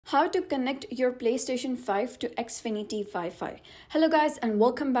How to connect your PlayStation 5 to Xfinity Wi-Fi. Hello guys and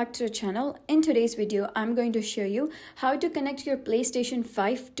welcome back to the channel. In today's video, I'm going to show you how to connect your PlayStation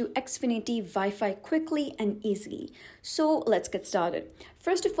 5 to Xfinity Wi-Fi quickly and easily. So let's get started.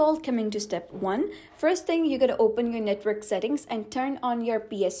 First of all, coming to step 1, first thing you gotta open your network settings and turn on your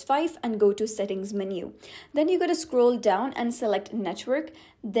PS5 and go to settings menu. Then you gotta scroll down and select network.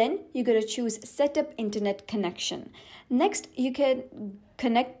 Then you gotta choose setup internet connection. Next, you can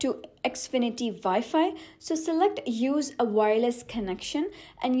connect to Xfinity Wi-Fi. So select use a wireless connection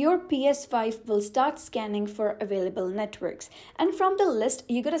and your PS5 will start scanning for available networks. And from the list,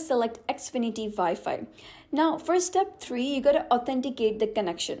 you gotta select Xfinity Wi-Fi. Now for step 3, you gotta authenticate the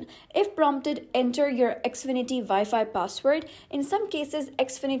connection. If prompted, enter your Xfinity Wi-Fi password. In some cases,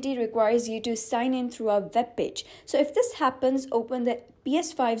 Xfinity requires you to sign in through a web page. So if this happens, open the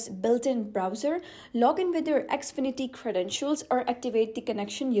PS5's built-in browser, log in with your Xfinity credentials or activate the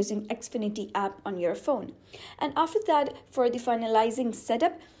connection using Xfinity app on your phone. And after that, for the finalizing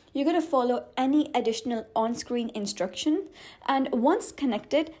setup, you're going to follow any additional on-screen instruction. And once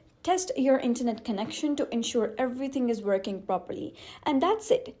connected, test your internet connection to ensure everything is working properly. And that's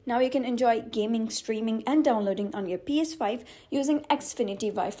it. Now you can enjoy gaming, streaming, and downloading on your PS5 using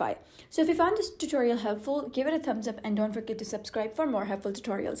Xfinity Wi-Fi. So if you found this tutorial helpful, give it a thumbs up and don't forget to subscribe for more helpful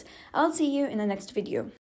tutorials. I'll see you in the next video.